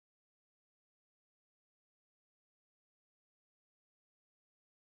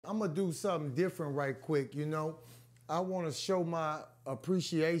I'm gonna do something different right quick, you know. I wanna show my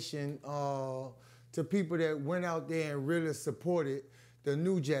appreciation to people that went out there and really supported the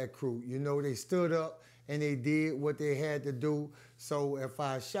New Jack Crew. You know, they stood up and they did what they had to do. So if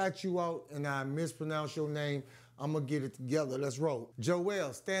I shout you out and I mispronounce your name, I'm gonna get it together. Let's roll.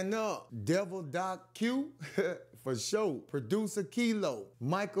 Joel, stand up. Devil Doc Q, for sure. Producer Kilo,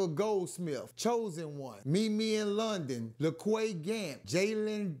 Michael Goldsmith, Chosen One, Mimi in London, LaQuay Gant,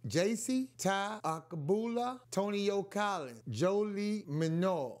 Jalen JC, Ty Akabula, Tonio Collins, Jolie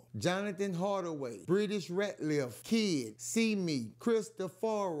Minor, Jonathan Hardaway, British Ratliff, Kid, See Me,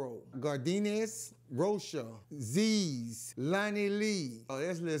 Cristoforo, Gardines, Rosha, Z's, Lonnie Lee. Oh,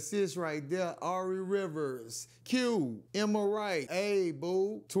 that's little sis right there. Ari Rivers, Q, Emma Wright, Hey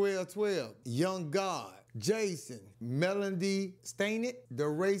Boo, 1212, Young God, Jason, Melody Stainit, The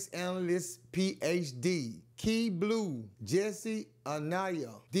Race Analyst PhD, Key Blue, Jesse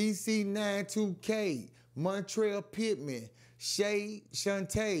Anaya, DC92K, Montreal Pittman, Shay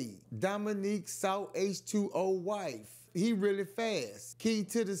Shantae, Dominique South H2O wife. He really fast. Key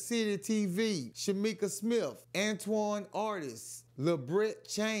to the City TV, Shamika Smith, Antoine Artist, LeBret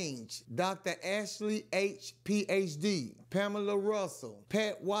Change, Dr. Ashley H. PhD, Pamela Russell,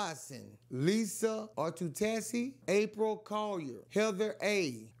 Pat Watson, Lisa Artutasi, April Collier, Heather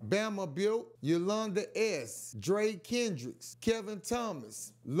A, Bama Built, Yolanda S, Dre Kendricks, Kevin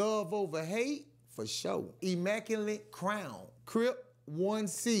Thomas, Love Over Hate, for sure, Immaculate Crown, Crip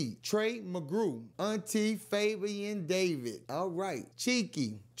 1C, Trey McGrew, Auntie Fabian David, all right,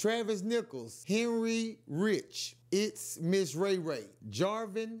 Cheeky, Travis Nichols, Henry Rich, It's Miss Ray Ray,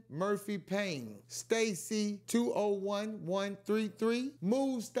 Jarvin Murphy Payne, Stacy 201133,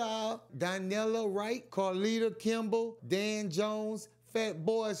 Move Style, Daniela Wright, Carlita Kimball, Dan Jones, Fat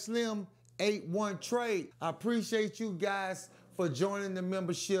Boy Slim, 81 Trade. I appreciate you guys for joining the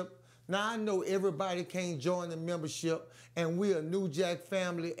membership. Now, I know everybody can't join the membership, and we're a New Jack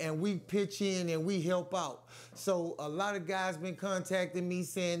family, and we pitch in and we help out. So a lot of guys been contacting me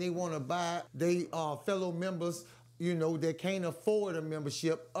saying they want to buy they fellow members, you know, that can't afford a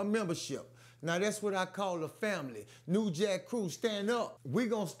membership. Now, that's what I call a family. New Jack Crew, stand up. We're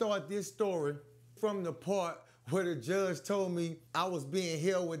going to start this story from the part where the judge told me I was being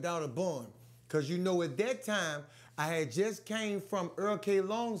held without a bond. Because, you know, at that time, I had just came from Earl K.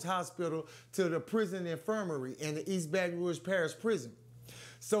 Long's hospital to the prison infirmary in the East Baton Rouge Parish Prison.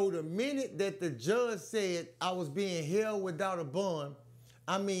 So the minute that the judge said I was being held without a bond,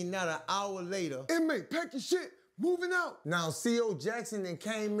 I mean, not an hour later, inmate, pack your shit, moving out. Now, C.O. Jackson then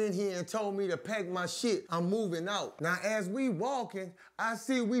came in here and told me to pack my shit. I'm moving out. Now, as we walking, I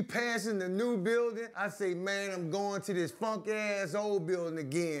see we passing the new building. I say, man, I'm going to this funky-ass old building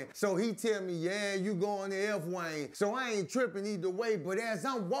again. So he tell me, yeah, you going to F. Wayne. So I ain't tripping either way, but as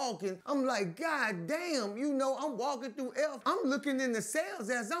I'm walking, I'm like, God damn, you know, I'm walking through F. I'm looking in the cells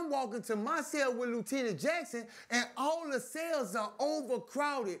as I'm walking to my cell with Lieutenant Jackson, and all the cells are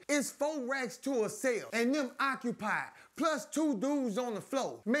overcrowded. It's 4 racks to a cell, and them occupied, plus 2 dudes on the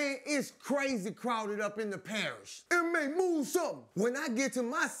floor. Man, it's crazy crowded up in the parish. Inmate, move something. When I get to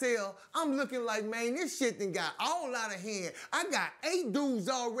my cell, I'm looking like, man, this shit done got all out of hand. I got 8 dudes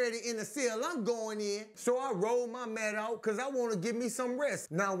already in the cell I'm going in. So I roll my mat out because I want to give me some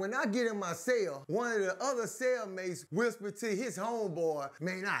rest. Now, when I get in my cell, one of the other cellmates whispered to his homeboy,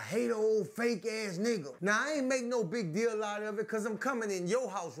 man, I hate an old fake ass nigga. Now, I ain't make no big deal out of it because I'm coming in your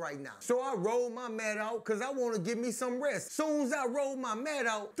house right now. So I roll my mat out because I want to give me some rest. Soon as I roll my mat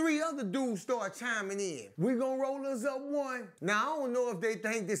out, 3 other dudes start chiming in. We gonna roll us up one. Now, I don't know if they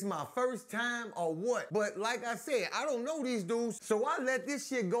think this is my first time or what, but like I said, I don't know these dudes, so I let this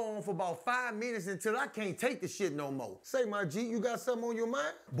shit go on for about 5 minutes until I can't take the shit no more. Say, my G, you got something on your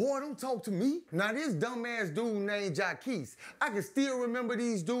mind? Boy, don't talk to me. Now, this dumbass dude named Jaquise, I can still remember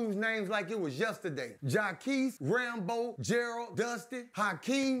these dudes' names like it was yesterday. Jaquise, Rambo, Gerald, Dusty,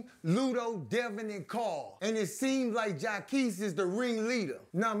 Hakeem, Ludo, Devin, and Carl. And it seems like Jaquise is the ringleader.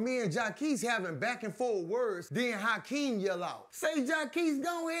 Now, me and Jaquise having back and forth words, then Hakeem yell out, say, Jaquise,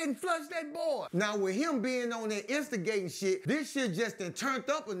 go ahead and flush that boy. Now, with him being on there instigating shit, this shit just done turned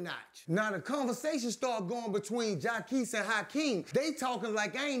up a notch. Now, the conversation started going between Jaquise and Hakeem. They talking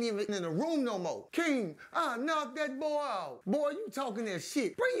like I ain't even in the room no more. King, I knocked that boy out. Boy, you talking that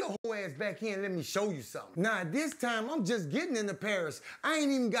shit. Bring your whole ass back here and let me show you something. Now, this time, I'm just getting in the parish. I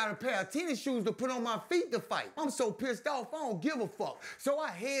ain't even got a pair of tennis shoes to put on my feet to fight. I'm so pissed off. I don't give a fuck. So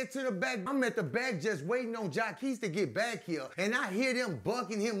I head to the back. I'm at the back just waiting on Jacquees to get back here. And I hear them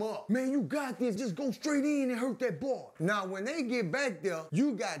bucking him up. Man, you got this. Just go straight in and hurt that boy. Now, when they get back there,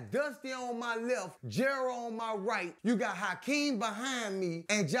 you got Dusty on my left, Gerald on my right. You got Hakeem behind me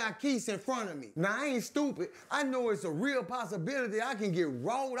and Jacquees in front of me. Now, I ain't stupid. I know it's a real possibility I can get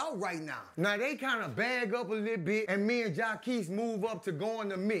rolled out right now. Now, they kind of bag up a little bit and me and Jacquees move up to go in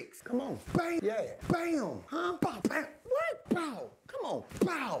the mix. Come on. Bam. Yeah. Bam. Huh? Bow, bam. What? Bow. Come on.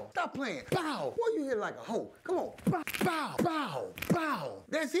 Bow. Stop playing. Bow. Boy, you hit like a hoe. Come on. Bow. Bow. Bow. Bow.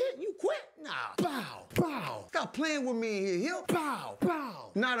 That's it? You quit? Nah. Bow. Bow. Stop playing with me in here. Bow.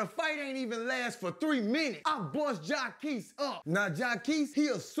 Bow. Now, the fight ain't even last for 3 minutes. I bust Jacquees up. Now, Jacquees, he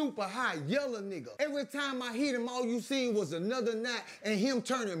a super high yellow nigga. Every time I hit him, all you seen was another knot and him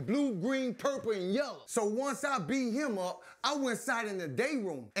turning blue, green, purple, and yellow. So once I beat him up, I went inside in the day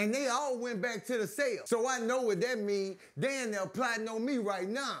room and they all went back to the cell. So I know what that means. Then they're plotting on me right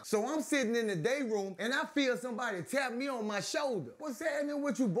now. So I'm sitting in the day room and I feel somebody tap me on my shoulder. What's happening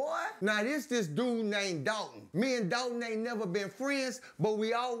with you, boy? Now this dude named Dalton. Me and Dalton ain't never been friends, but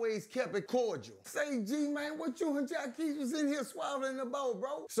we always kept it cordial. Say, G, man, what you and Jacquees was in here swaddling about,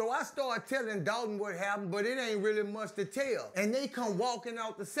 bro? So I started telling Dalton what happened, but it ain't really much to tell. And they come walking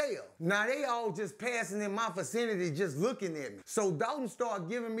out the cell. Now they all just passing in my vicinity, just looking at me. So Dalton started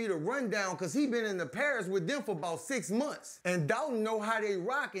giving me the rundown because he been in the Paris with them for about 6 months. And Dalton know how they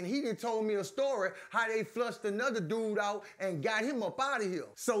rock, and he done told me a story how they flushed another dude out and got him up out of here.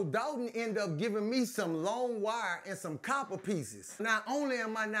 So Dalton ended up giving me some long wire and some copper pieces. Not only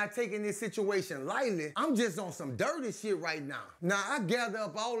am I not taking this situation lightly, I'm just on some dirty shit right now. Now I gather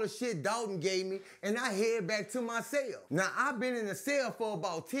up all the shit Dalton gave me and I head back to my cell. Now I've been in the cell for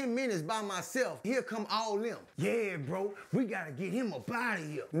about 10 minutes by myself. Here come all them. Yeah, bro, we gotta get him up out of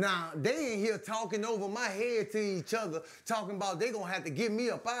here. Now they in here talking over my head to each other, talking about they gonna have to get me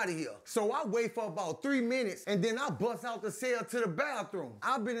up out of here. So I wait for about 3 minutes and then I bust out the cell to the bathroom.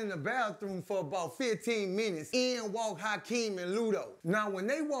 I've been in the bathroom for about 15 minutes. In walk Hakeem and Ludo. Now when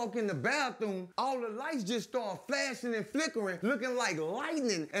they walk in the bathroom, all the lights just start flashing and flickering, looking like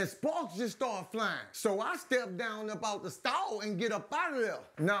lightning, and sparks just start flying. So I step down up out the stall and get up out of there.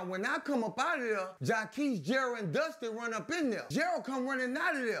 Now when I come up out of there, Jacquees, Gerald, and Dusty run up in there. Gerald come running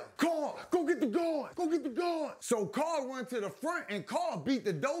out of there. Carl, go get the guard. Go get the guard. So Carl run to the front and Carl beat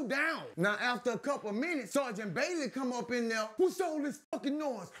the door down. Now after a couple minutes, Sergeant Bailey come up in there. What's all this fucking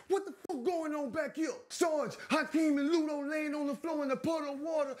noise? What the fuck going on back here? Sarge, Hakeem and Ludo laying on the floor in a puddle of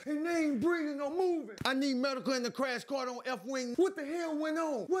water and they ain't breathing or moving. I need medical in the crash cart on F-wing. What the hell went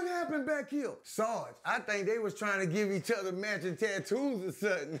on? What happened back here? Sarge, I think they was trying to give each other matching tattoos or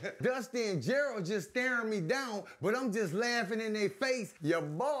something. Dusty and Gerald just staring me down, but I'm just laughing in their face. Your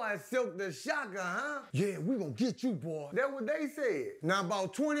boy Silk the Shocker, huh? Yeah, we gonna get you, boy. That's what they said. Now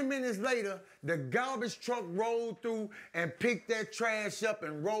about 20 minutes later, the garbage truck rolled through and picked that trash up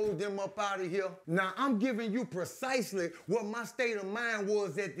and rolled them up out of here. Now I'm giving you precisely what my state of mind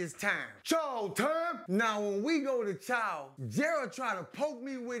was at this time. Chow time! Now when we go to chow, Gerald tried to poke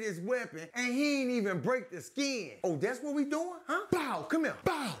me with his weapon and he ain't even break the skin. Oh, that's what we doing? Huh? Bow, come here.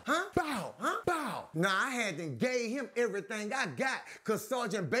 Bow, huh? Bow, huh? Bow. Now I had to gave him everything I got because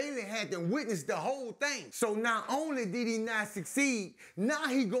Sergeant Bailey had to witness the whole thing. So not only did he not succeed, now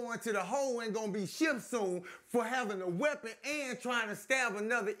he going to the hole and gonna be shipped soon for having a weapon and trying to stab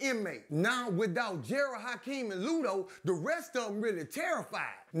another inmate. Now without Gerald, Hakeem, and Ludo, the rest of them really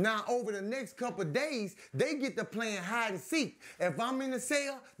terrified. Now over the next couple days, they get to playing hide and seek. If I'm in the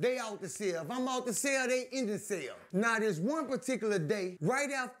cell, they out the cell. If I'm out the cell, they in the cell. Now this one particular day, right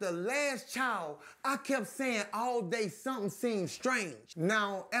after last chow, I kept saying all day something seemed strange.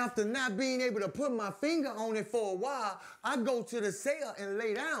 Now after not being able to put my finger on it for a while, I go to the cell and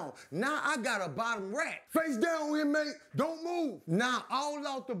lay down. Now I got a bottom rack. Face down, inmate, don't move. Now all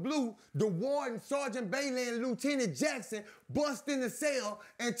out the blue, the warden, Sergeant Bailey, and Lieutenant Jackson bust in the cell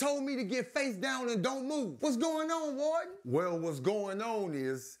and told me to get face down and don't move. What's going on, warden? Well, what's going on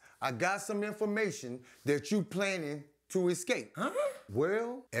is I got some information that you planning to escape. Huh?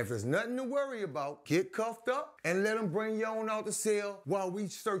 Well, if there's nothing to worry about, get cuffed up and let them bring you on out the cell while we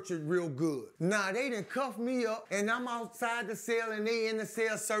search it real good. Now, they done cuffed me up and I'm outside the cell and they in the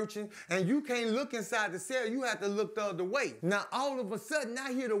cell searching and you can't look inside the cell, you have to look the other way. Now, all of a sudden,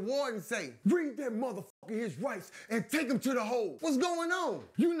 I hear the warden say, read that motherfucker his rights and take him to the hole. What's going on?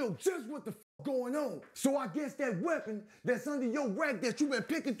 You know just what the going on. So I guess that weapon that's under your rack that you've been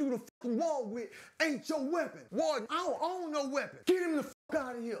picking through the fucking wall with ain't your weapon. Warden, I don't own no weapon. Get him the fuck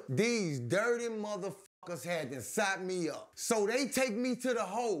out of here. These dirty motherfuckers had to sop me up. So they take me to the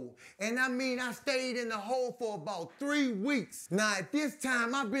hole. And I mean, I stayed in the hole for about 3 weeks. Now at this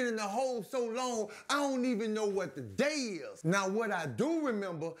time, I've been in the hole so long, I don't even know what the day is. Now what I do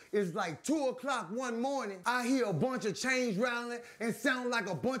remember is like 2 o'clock one morning, I hear a bunch of chains rattling and sound like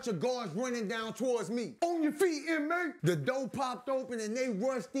a bunch of guards running down towards me. On your feet, inmate! The door popped open and they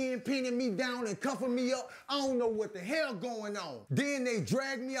rushed in, pinning me down and cuffing me up. I don't know what the hell going on. Then they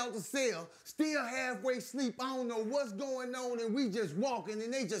dragged me out the cell, still halfway asleep. I don't know what's going on, and we just walking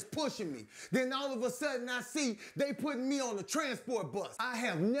and they just pushing me. Then all of a sudden I see they putting me on a transport bus. I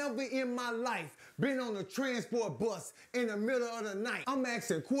have never in my life been on a transport bus in the middle of the night. I'm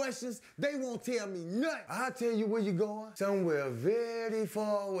asking questions, they won't tell me nothing. I'll tell you where you're going. Somewhere very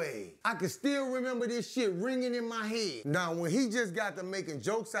far away. I can still remember this shit ringing in my head. Now when he just got to making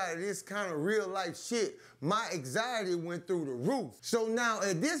jokes out of this kind of real life shit, my anxiety went through the roof. So now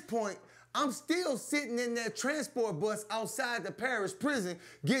at this point, I'm still sitting in that transport bus outside the parish prison,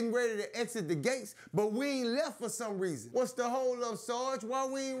 getting ready to exit the gates, but we ain't left for some reason. What's the hold up, Sarge? Why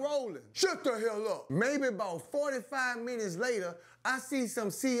we ain't rolling? Shut the hell up. Maybe about 45 minutes later, I see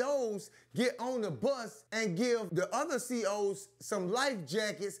some COs get on the bus and give the other COs some life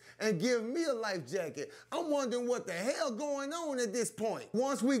jackets and give me a life jacket. I'm wondering what the hell going on at this point.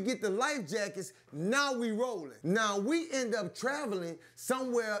 Once we get the life jackets, now we rolling. Now we end up traveling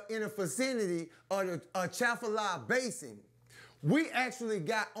somewhere in a vicinity of the Atchafalaya Basin. We actually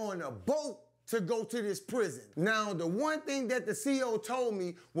got on a boat to go to this prison. Now, the one thing that the CO told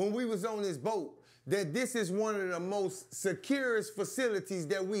me when we was on this boat, that this is one of the most securest facilities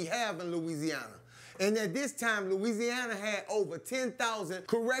that we have in Louisiana. And at this time, Louisiana had over 10,000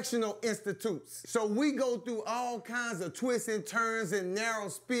 correctional institutes. So we go through all kinds of twists and turns and narrow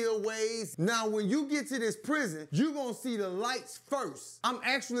spillways. Now, when you get to this prison, you're gonna see the lights first. I'm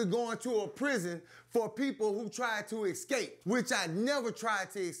actually going to a prison for people who tried to escape, which I never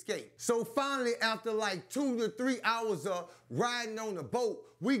tried to escape. So finally, after like 2 to 3 hours of riding on the boat,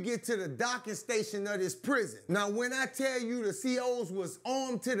 we get to the docking station of this prison. Now, when I tell you the COs was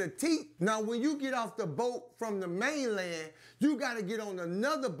armed to the teeth, now when you get off the boat from the mainland, you gotta get on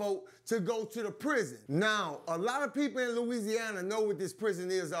another boat to go to the prison. Now, a lot of people in Louisiana know what this prison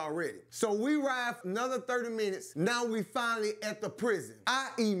is already. So we ride another 30 minutes, now we finally at the prison. I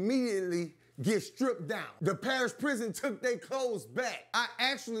immediately get stripped down. The parish prison took their clothes back. I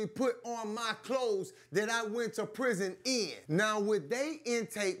actually put on my clothes that I went to prison in. Now with they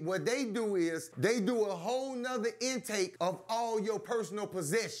intake, what they do is they do a whole nother intake of all your personal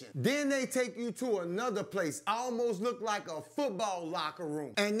possession. Then they take you to another place, almost look like a football locker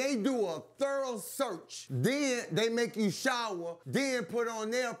room. And they do a thorough search. Then they make you shower, then put on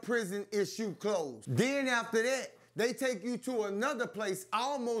their prison issue clothes. Then after that, they take you to another place,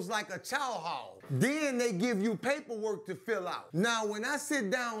 almost like a chow hall. Then they give you paperwork to fill out. Now, when I sit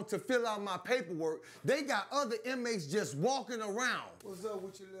down to fill out my paperwork, they got other inmates just walking around. What's up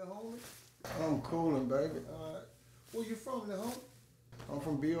with your little homie? I'm coolin', baby. All right. Where you from, little homie? I'm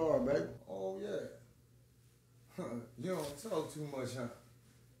from BR, baby. Oh, yeah. You don't talk too much, huh?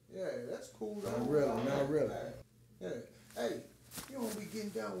 Yeah, that's cool, though. Not really, not really. Yeah. Hey, you don't be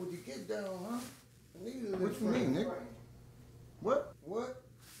getting down with you get down, huh? What you mean, nigga? What? What?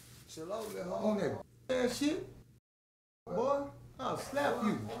 Chill out, little homie. On that ass shit? Boy, I'll slap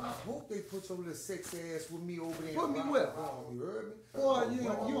you. I hope they put your little sex ass with me over there. Put me where? You heard me? Boy, you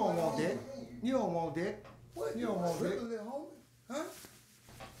don't want that. You don't want that. What? You don't want that. Little homie? Huh?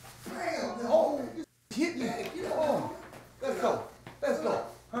 Damn, oh, hit me. Get on. Let's go. Let's go.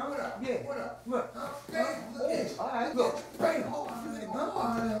 Huh? What up? Yeah. What up? What? Huh? Oh, all right. Look. Bam. Huh?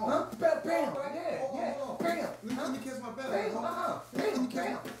 Huh? Bam. Bam. Yeah. Bam. Let me catch my bell. Bam.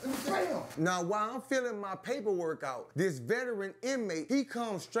 Bam. Now, while I'm filling my paperwork out, this veteran inmate, he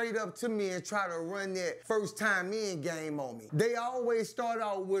comes straight up to me and try to run that first time in game on me. They always start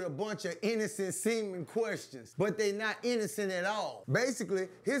out with a bunch of innocent seeming questions, but they not innocent at all. Basically,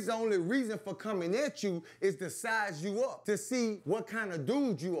 his only reason for coming at you is to size you up, to see what kind of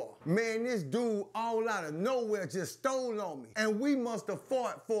dude you are. Man, this dude all out of nowhere just stole on me. And we must have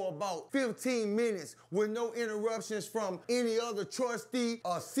fought for about 15 minutes with no interruptions from any other trustee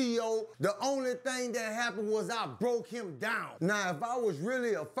or CO. The only thing that happened was I broke him down. Now, if I was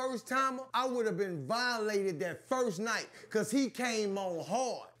really a first timer, I would have been violated that first night because he came on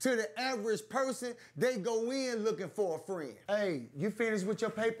hard. To the average person, they go in looking for a friend. Hey, you finished with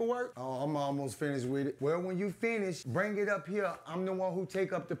your paperwork? Oh, I'm almost finished with it. Well, when you finish, bring it up here. I'm the one who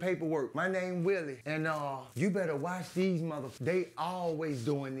take up the paperwork. My name Willie. And you better watch these motherfuckers. They always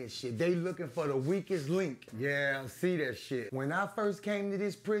doing this shit. They looking for the weakest link. Yeah, I see that shit. When I first came to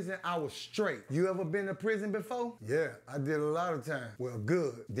this prison, I was straight. You ever been to prison before? Yeah, I did a lot of time. Well,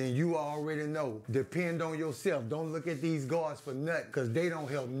 good. Then you already know. Depend on yourself. Don't look at these guards for nothing, because they don't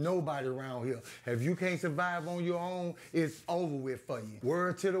help nobody around here. If you can't survive on your own, it's over with for you.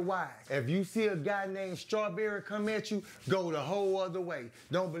 Word to the wise. If you see a guy named Strawberry come at you, go the whole other way.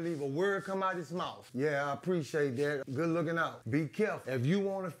 Don't believe a word come out his mouth. Yeah, I appreciate that. Good looking out. Be careful. If you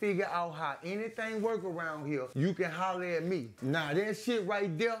want to figure out how anything work around here, you can holler at me. Now, that shit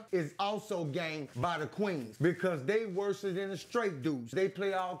right there is also gamed by the queens, because they worse than the straight dudes. They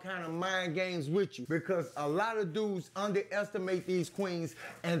play all kind of mind games with you, because a lot of dudes underestimate these queens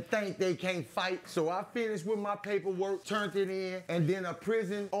and think they can't fight. So I finished with my paperwork, turned it in, and then a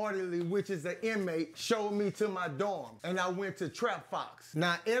prison orderly, which is an inmate, showed me to my dorm, and I went to Trap Fox.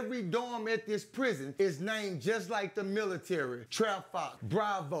 Now, every dorm at this prison is named just like the military. Trap Fox,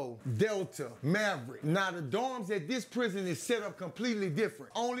 Bravo, Delta, Maverick. Now, the dorms at this prison is set up completely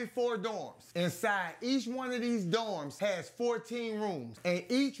different. Only 4 dorms. Inside each one of these dorms has 14 rooms, and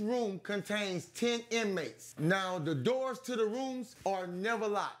each room contains 10 inmates. Now, the doors to the rooms are never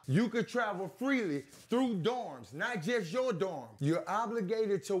locked. You could travel freely through dorms, not just your dorm. You're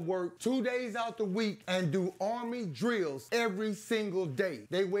obligated to work 2 days out the week and do army drills every single day.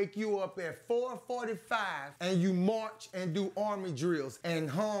 They wake you up at 4:45 and you march and do army drills and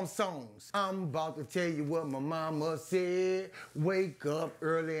hum songs. I'm about to tell you what my mama said. Wake up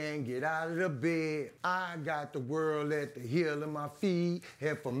early and get out of the bed. I got the world at the heel of my feet.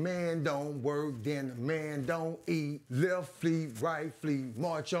 If a man don't work, then a man don't eat. Left fleet, right fleet,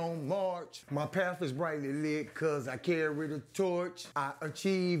 march on march. My path is brightly lit cause I carry the torch. I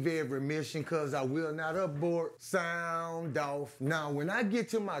achieve every mission cause I will not abort. Sound off. Now when I get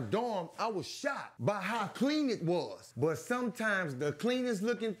to my dorm, I was shocked by how clean it was. But sometimes the cleanest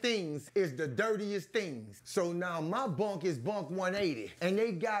looking things is the dirtiest things. So now my bunk is bunk 180 and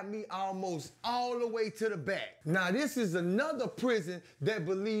they got me almost all the way to the back. Now this is another prison that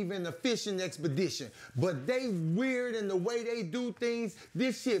believe in the fishing expedition, but they weird in the way they do things.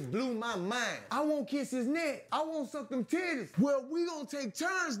 This shit blew my mind. I won't kiss his neck. I won't suck them titties. Well, we gonna take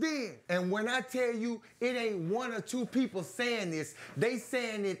turns then. And when I tell you it ain't 1 or 2 people saying this, they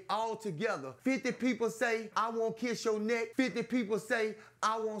saying it all together. 50 people say, I won't kiss your neck. 50 people say,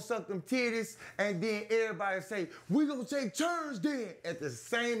 I won't suck them titties. And then everybody say, we gonna take turns then at the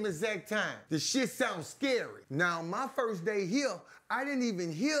same exact time. The shit sounds scary. Now, my first day here, I didn't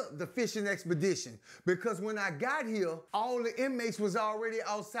even hear the fishing expedition because when I got here, all the inmates was already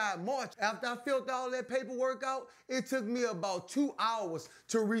outside march. After I filled all that paperwork out, it took me about 2 hours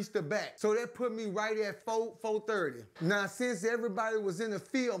to reach the back. So that put me right at 4:30. Now, since everybody was in the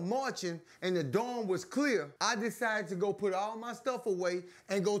field marching and the dorm was clear, I decided to go put all my stuff away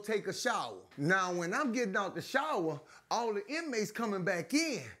and go take a shower. Now, when I'm getting out the shower, all the inmates coming back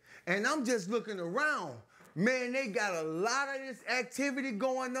in and I'm just looking around. Man, they got a lot of this activity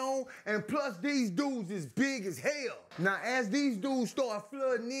going on, and plus these dudes is big as hell. Now, as these dudes start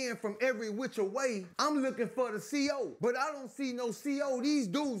flooding in from every which way, I'm looking for the CO, but I don't see no CO. These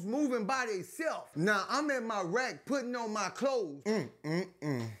dudes moving by themselves. Now, I'm at my rack putting on my clothes.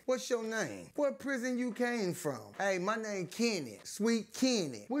 What's your name? What prison you came from? Hey, my name Kenny, Sweet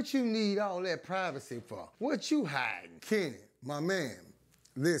Kenny. What you need all that privacy for? What you hiding? Kenny, my man.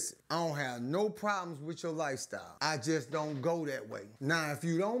 Listen, I don't have no problems with your lifestyle. I just don't go that way. Now, if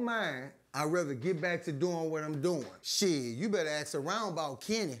you don't mind, I'd rather get back to doing what I'm doing. Shit, you better ask around about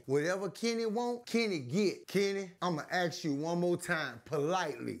Kenny. Whatever Kenny want, Kenny get. Kenny, I'ma ask you one more time,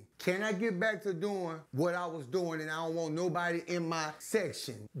 politely. Can I get back to doing what I was doing and I don't want nobody in my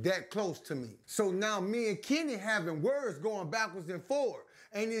section that close to me? So now me and Kenny having words going backwards and forward.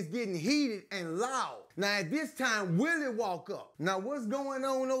 And it's getting heated and loud. Now at this time, Willie walk up. Now what's going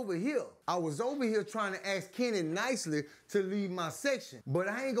on over here? I was over here trying to ask Kenny nicely to leave my section, but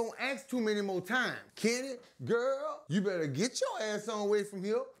I ain't gonna ask too many more times. Kenny, girl, you better get your ass on away from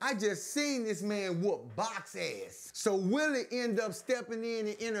here. I just seen this man whoop box ass. So Willie ended up stepping in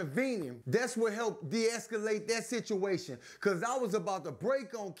and intervening. That's what helped de-escalate that situation, cause I was about to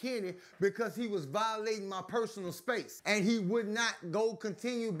break on Kenny because he was violating my personal space and he would not go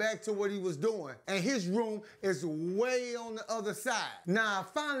continue back to what he was doing. And his room is way on the other side. Now I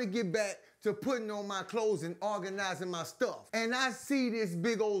finally get back to putting on my clothes and organizing my stuff. And I see this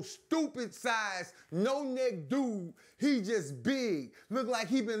big old stupid size, no neck dude. He just big. Look like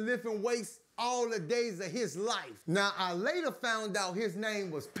he been lifting weights all the days of his life. Now, I later found out his name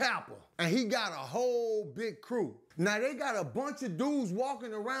was Papa, and he got a whole big crew. Now, they got a bunch of dudes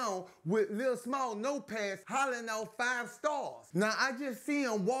walking around with little small notepads hollering out 5 stars. Now, I just see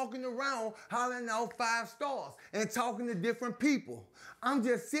them walking around hollering out 5 stars and talking to different people. I'm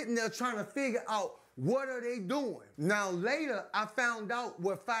just sitting there trying to figure out what are they doing? Now later, I found out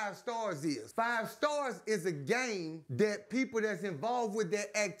what 5 stars is. 5 stars is a game that people that's involved with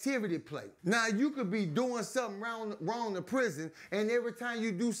that activity play. Now you could be doing something wrong in prison, and every time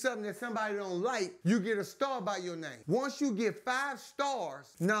you do something that somebody don't like, you get a star by your name. Once you get 5 stars,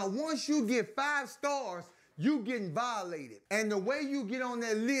 you getting violated. And the way you get on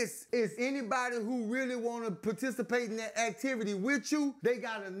that list is anybody who really want to participate in that activity with you, they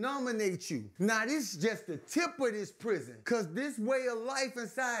got to nominate you. Now, this is just the tip of this prison, because this way of life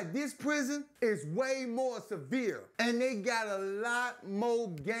inside this prison is way more severe. And they got a lot more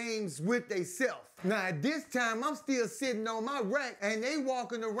games with themselves. Now, at this time, I'm still sitting on my rack, and they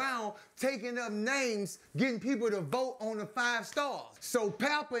walking around taking up names, getting people to vote on the 5 stars. So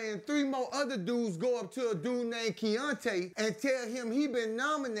Papa and 3 more other dudes go up to a dude named Keontae and tell him he been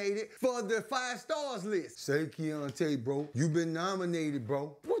nominated for the 5 stars list. Say, Keontae, bro, you been nominated,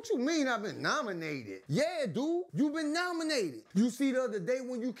 bro. What you mean I've been nominated? Yeah, dude, you been nominated. You see the other day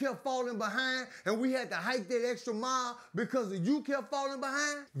when you kept falling behind and we had to hike that extra mile because of you kept falling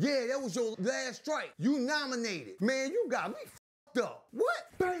behind? Yeah, that was your last strike. You nominated. Man, you got me f***ed up. What?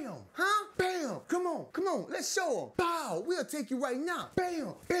 Bam. Huh? Bam. Come on. Let's show them. Bow. We'll take you right now.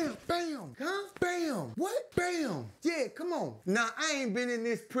 Bam. Bam. Bam. Huh? Bam. What? Bam. Yeah, come on. Now, I ain't been in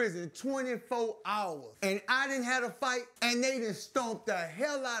this prison 24 hours. And I done had a fight, and they done stomped the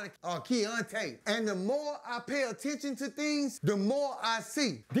hell out of Keontae. And the more I pay attention to things, the more I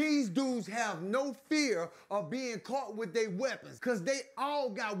see. These dudes have no fear of being caught with their weapons, because they all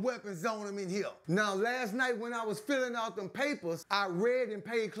got weapons on them in here. Now, last night when I was filling out them papers, I read and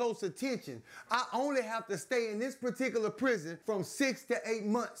paid close attention. I only have to stay in this particular prison from 6 to 8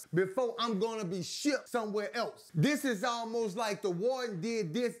 months before I'm gonna be shipped somewhere else. This is almost like the warden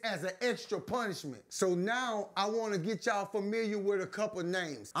did this as an extra punishment. So now I wanna get y'all familiar with a couple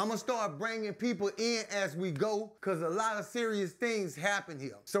names. I'm gonna start bringing people in as we go, because a lot of serious things happen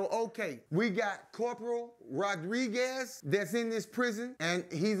here. So okay, we got Corporal Rodriguez that's in this prison, and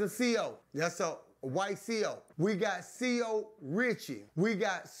he's a CO. That's a white CO. We got CO Richie. We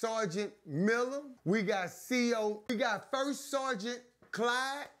got Sergeant Miller. We got First Sergeant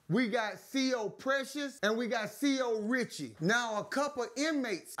Clyde. We got CO Precious, and we got CO Richie. Now, a couple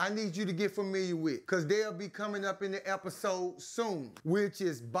inmates I need you to get familiar with, because they'll be coming up in the episode soon, which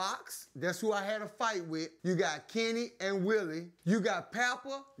is Box. That's who I had a fight with. You got Kenny and Willie. You got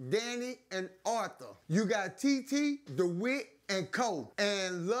Papa, Danny, and Arthur. You got TT, DeWitt, and Cole,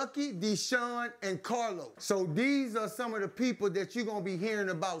 and Lucky, Deshaun, and Carlo. So these are some of the people that you're gonna be hearing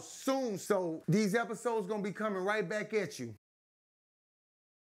about soon. So these episodes gonna be coming right back at you.